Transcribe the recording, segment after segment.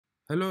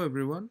Hello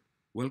everyone,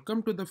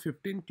 welcome to the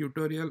 15th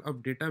tutorial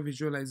of data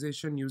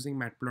visualization using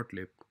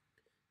matplotlib.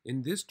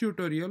 In this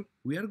tutorial,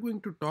 we are going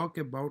to talk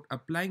about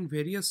applying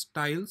various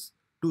styles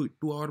to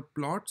our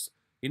plots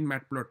in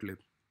matplotlib.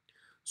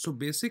 So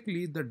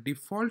basically the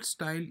default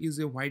style is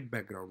a white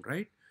background,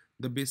 right?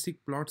 The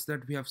basic plots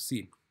that we have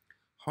seen.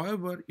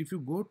 However, if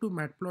you go to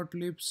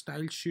matplotlib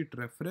style sheet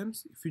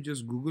reference, if you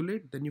just Google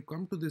it, then you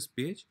come to this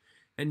page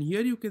and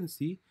here you can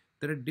see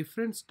there are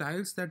different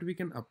styles that we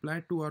can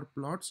apply to our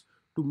plots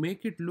to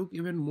make it look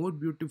even more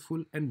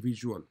beautiful and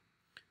visual.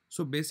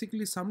 So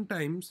basically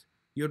sometimes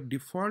your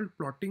default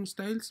plotting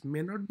styles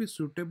may not be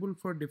suitable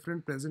for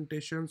different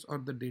presentations or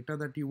the data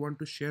that you want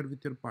to share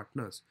with your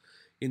partners.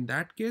 In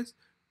that case,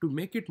 to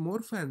make it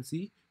more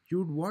fancy, you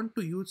would want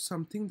to use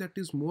something that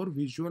is more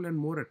visual and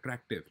more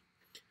attractive.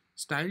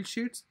 Style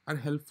sheets are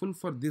helpful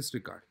for this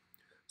regard.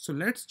 So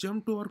let's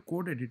jump to our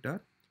code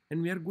editor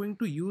and we are going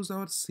to use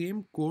our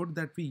same code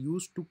that we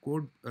used to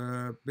code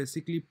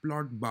basically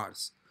plot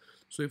bars.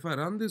 So if I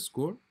run this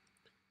code,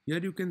 here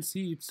you can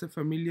see it's a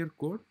familiar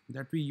code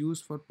that we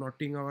use for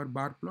plotting our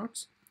bar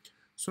plots.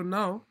 So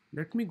now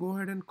let me go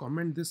ahead and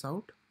comment this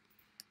out.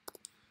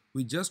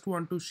 We just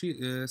want to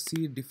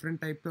see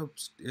different types of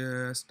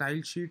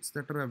style sheets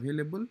that are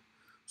available.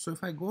 So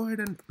if I go ahead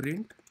and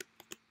print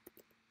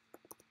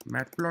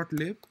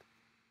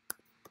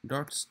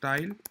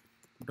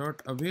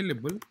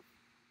matplotlib.style.available,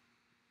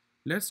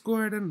 let's go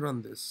ahead and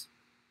run this.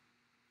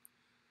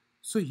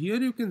 So here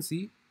you can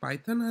see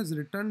Python has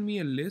returned me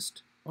a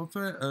list of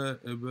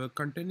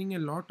containing a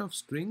lot of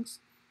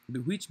strings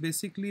which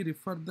basically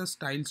refer the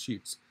style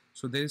sheets.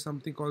 So there is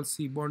something called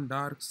Seaborn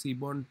Dark,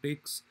 Seaborn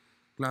Ticks,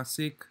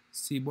 Classic,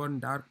 Seaborn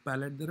Dark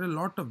Palette. There are a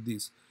lot of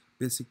these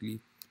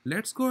basically.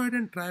 Let's go ahead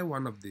and try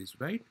one of these,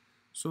 right?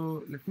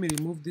 So let me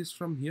remove this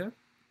from here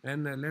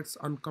and let's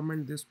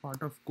uncomment this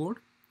part of code.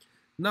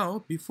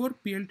 Now before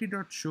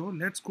plt.show,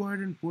 let's go ahead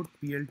and put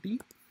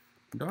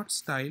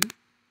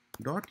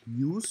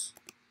plt.style.use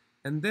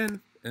and then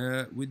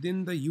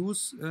within the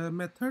use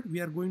method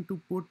we are going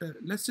to put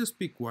let's just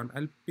pick one.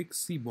 I'll pick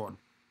Seaborn.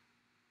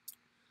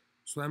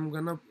 So I'm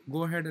gonna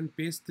go ahead and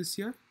paste this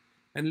here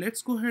and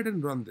let's go ahead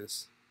and run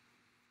this.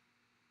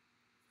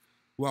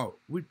 Wow,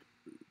 we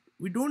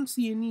don't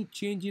see any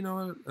change in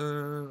our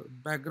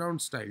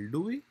background style,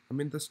 do we? I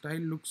mean the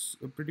style looks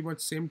pretty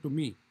much same to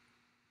me.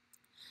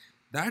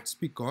 That's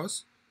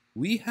because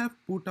we have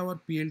put our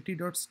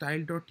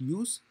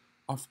plt.style.use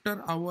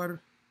after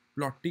our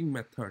plotting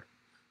method.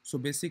 So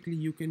basically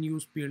you can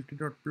use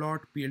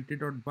plt.plot,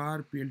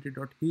 plt.bar,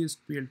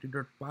 plt.hist,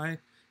 plt.py.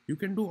 You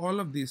can do all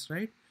of these,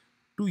 right?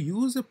 To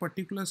use a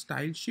particular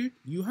style sheet,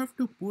 you have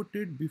to put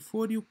it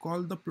before you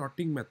call the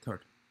plotting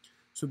method.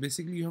 So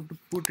basically you have to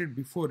put it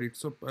before it.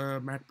 So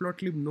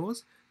matplotlib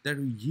knows that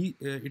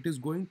it is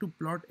going to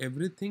plot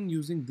everything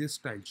using this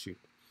style sheet.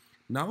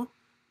 Now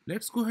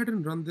let's go ahead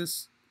and run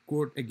this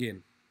code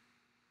again.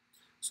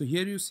 So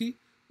here you see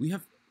we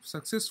have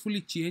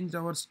successfully changed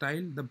our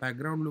style. The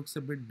background looks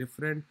a bit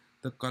different.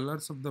 The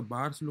colors of the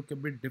bars look a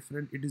bit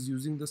different. It is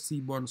using the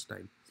Seaborn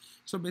style.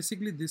 So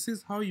basically this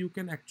is how you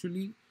can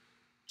actually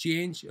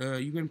change,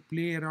 you can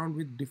play around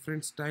with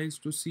different styles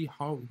to see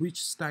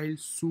which style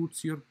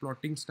suits your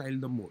plotting style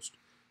the most.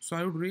 So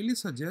I would really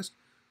suggest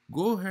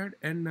go ahead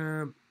and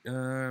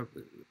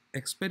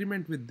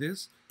experiment with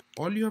this.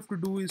 All you have to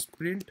do is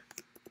print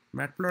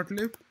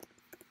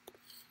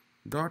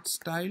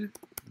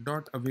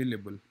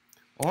matplotlib.style.available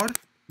or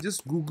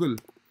just Google.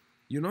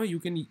 You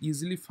can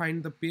easily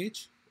find the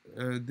page,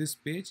 this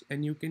page,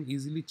 and you can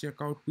easily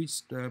check out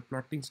which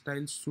plotting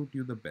styles suit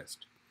you the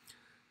best.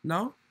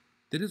 Now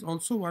there is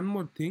also one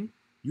more thing.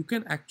 You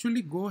can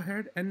actually go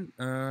ahead and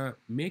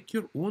make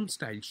your own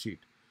style sheet.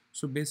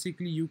 So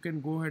basically you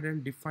can go ahead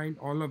and define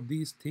all of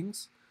these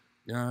things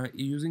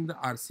using the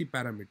RC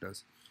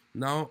parameters.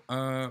 Now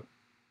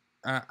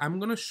I'm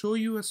gonna show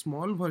you a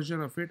small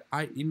version of it.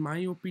 In my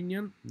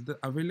opinion, the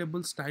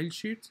available style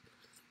sheets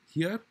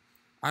here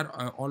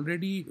are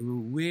already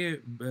way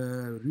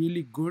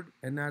really good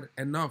and are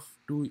enough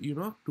to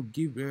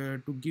give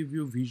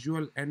you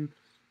visual and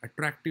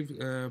attractive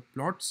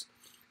plots.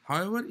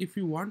 However, if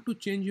you want to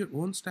change your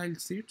own style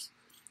sheets,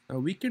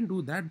 we can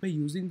do that by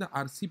using the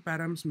RC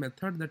params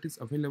method that is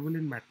available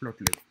in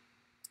matplotlib.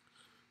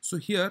 So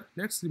here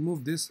let's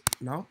remove this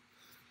now.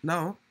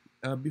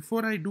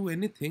 Before I do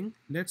anything,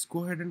 let's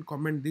go ahead and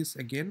comment this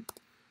again.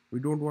 We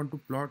don't want to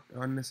plot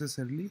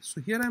unnecessarily. So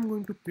here I'm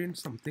going to print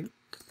something.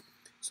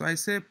 So I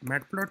say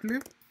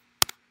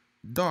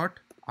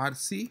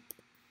matplotlib.rc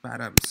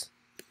params.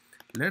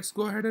 Let's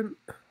go ahead and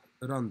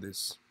run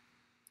this.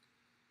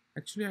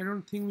 Actually, I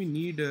don't think we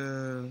need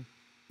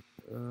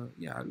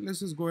yeah, let's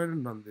just go ahead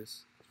and run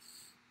this.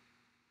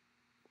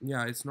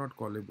 Yeah, it's not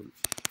callable.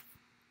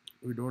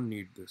 We don't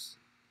need this.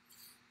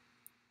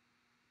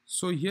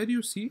 So here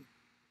you see,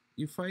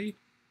 if I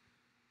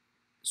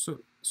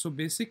so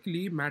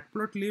basically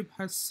matplotlib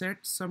has set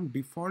some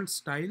default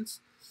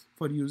styles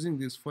for using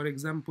this. For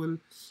example,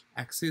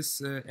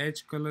 axis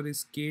edge color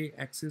is K,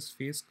 axis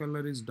face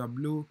color is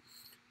W,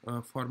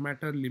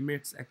 formatter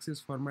limits,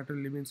 axis formatter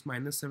limits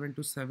 -7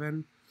 to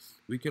 7.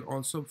 We can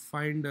also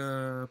find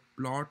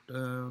plot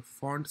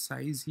font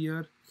size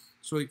here.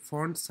 So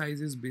font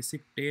size is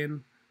basic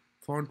 10,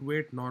 font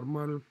weight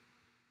normal,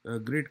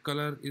 grid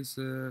color is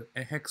a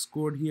hex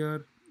code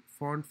here,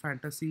 font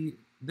fantasy.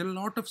 There are a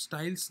lot of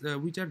styles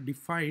which are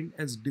defined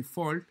as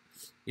default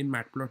in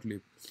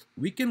matplotlib.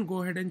 We can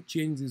go ahead and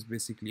change this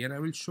basically, and I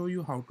will show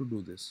you how to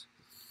do this.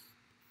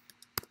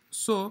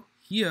 So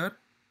here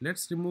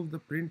let's remove the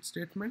print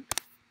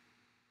statement,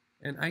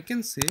 and I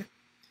can say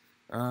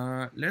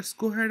let's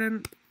go ahead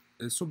and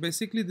so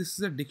basically this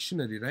is a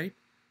dictionary, right?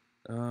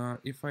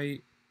 If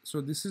I so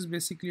this is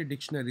basically a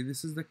dictionary.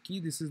 This is the key,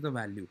 this is the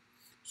value.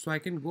 So I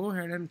can go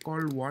ahead and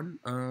call one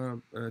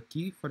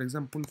key, for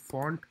example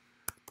font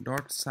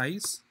dot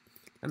size,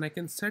 and I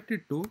can set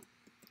it to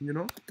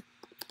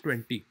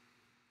 20.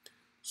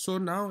 So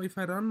now if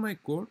I run my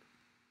code,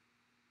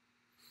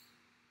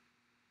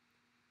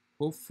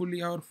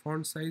 hopefully our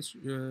font size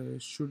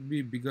should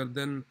be bigger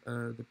than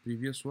the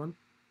previous one,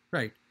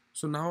 right?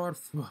 So now our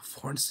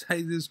font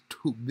size is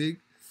too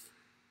big,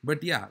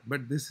 but yeah,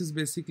 but this is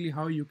basically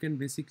how you can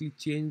basically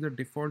change the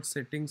default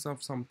settings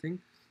of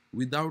something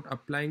without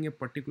applying a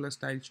particular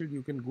style sheet.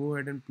 You can go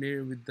ahead and play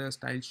with the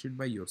style sheet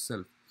by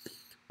yourself.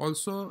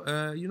 Also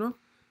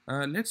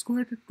let's go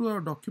ahead to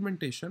our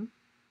documentation.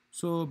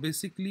 So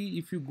basically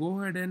if you go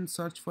ahead and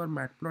search for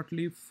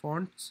matplotlib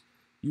fonts,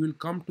 you will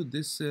come to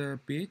this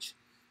page.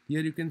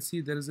 Here you can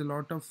see there is a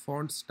lot of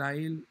font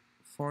style,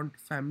 font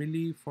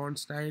family, font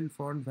style,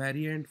 font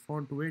variant,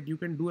 font weight. You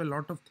can do a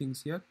lot of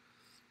things here.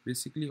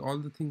 Basically all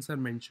the things are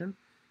mentioned.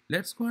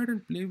 Let's go ahead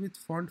and play with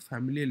font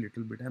family a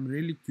little bit. I'm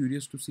really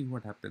curious to see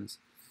what happens.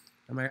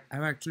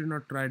 I've actually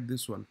not tried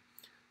this one.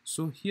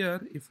 So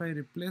here if I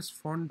replace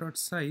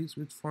font.size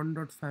with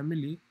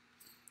font.family,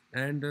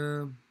 and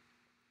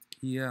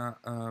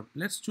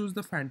let's choose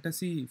the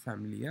fantasy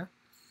family. Yeah,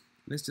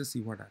 let's just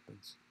see what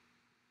happens.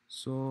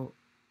 So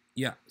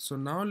yeah, so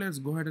now let's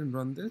go ahead and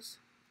run this.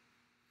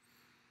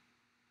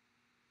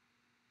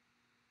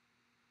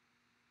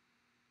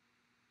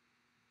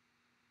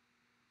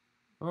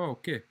 Oh,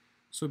 okay.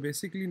 So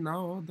basically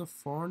now the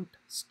font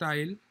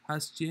style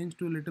has changed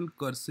to a little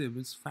cursive.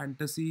 It's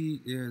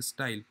fantasy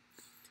style.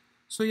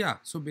 So yeah,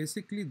 so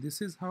basically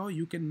this is how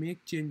you can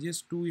make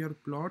changes to your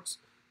plots.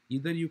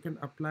 Either you can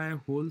apply a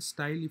whole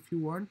style if you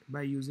want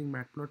by using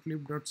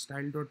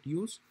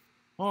matplotlib.style.use,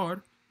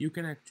 or you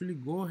can actually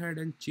go ahead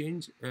and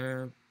change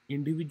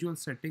individual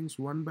settings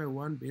one by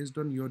one based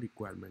on your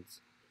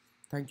requirements.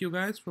 Thank you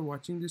guys for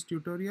watching this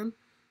tutorial.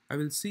 I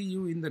will see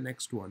you in the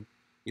next one.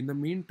 In the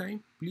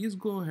meantime, please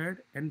go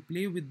ahead and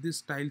play with these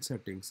style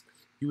settings.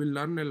 You will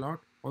learn a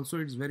lot. Also,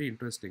 it's very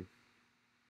interesting.